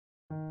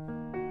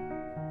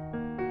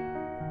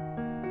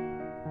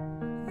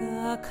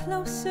The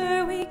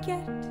closer we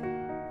get,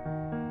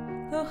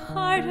 the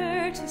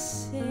harder to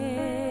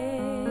say.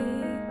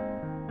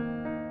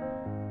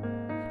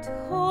 To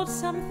hold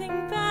something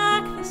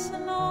back this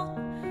long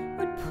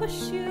would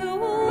push you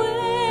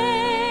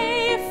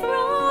away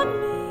from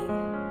me.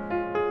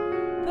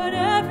 But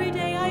every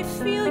day I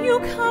feel you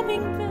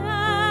coming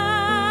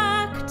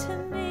back to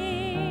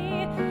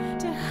me,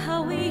 to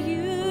how we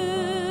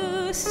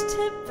used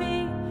to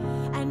be.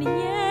 And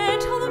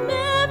yet all the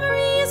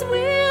memories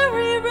we're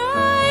rewriting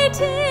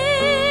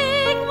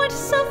would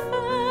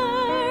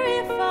suffer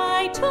if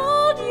I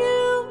told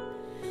you.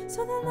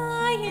 So the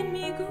lie in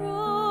me grows,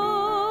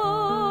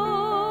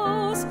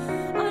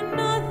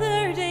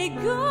 another day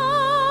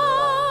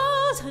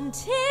goes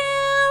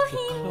until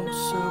he knows. The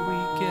closer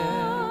we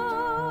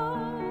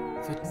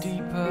get, the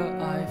deeper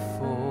I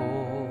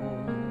fall.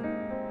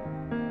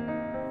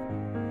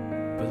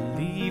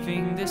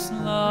 Believing this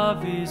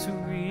love is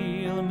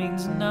real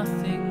means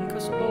nothing,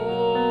 'cause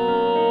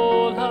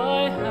all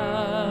I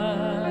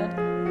had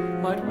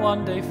might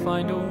one day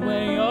find a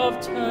way of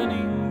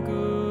turning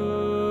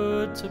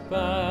good to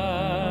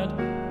bad.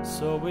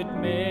 So it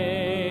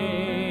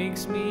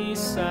makes me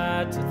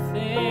sad to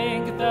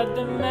think that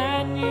the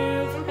man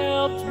you've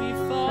helped me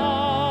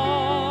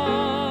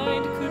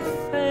find could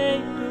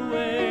fade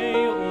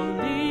away or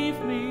leave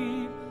me.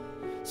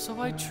 So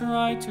I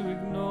try to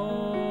ignore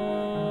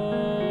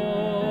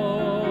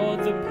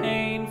the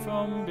pain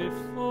from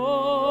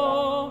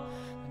before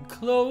and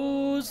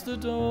close the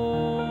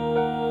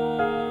door.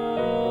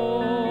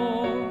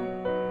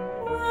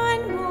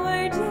 One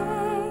more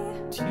day,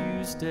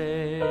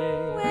 Tuesday,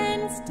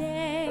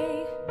 Wednesday,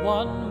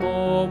 one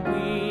more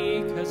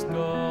week has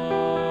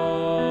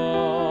gone.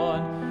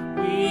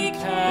 We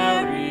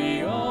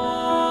carry on.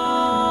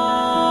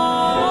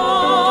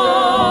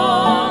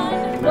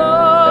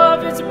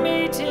 Love is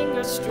meeting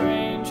a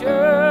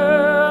stranger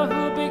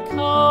who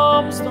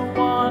becomes the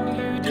one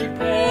you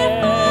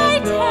depend on. If I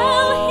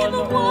tell him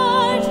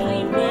what I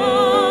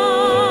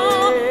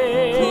know,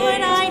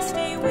 could I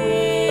stay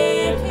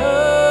with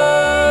him?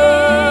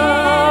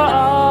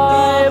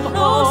 The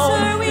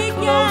closer we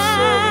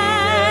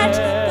get,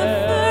 the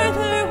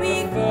further we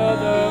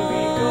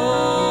go.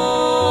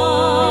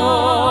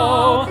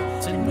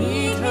 To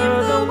meet him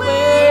the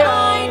way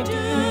I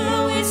do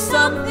is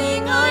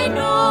something I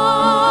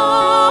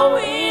know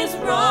is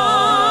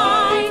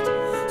right.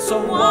 So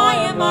why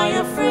am I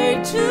afraid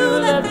to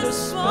let the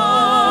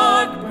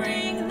spark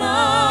bring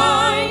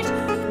light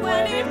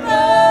when it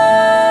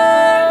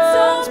burns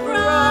so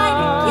bright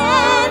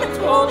again?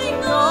 Holding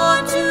on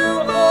to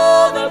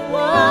all that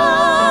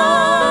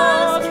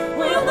was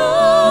will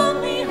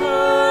only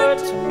hurt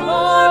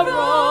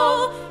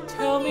tomorrow.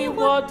 Tell me,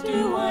 what do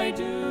I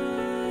do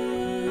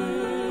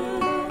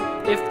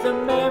if the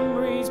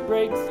memories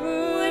break through?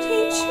 Would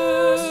he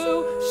choose you?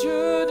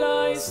 Should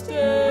I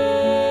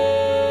stay?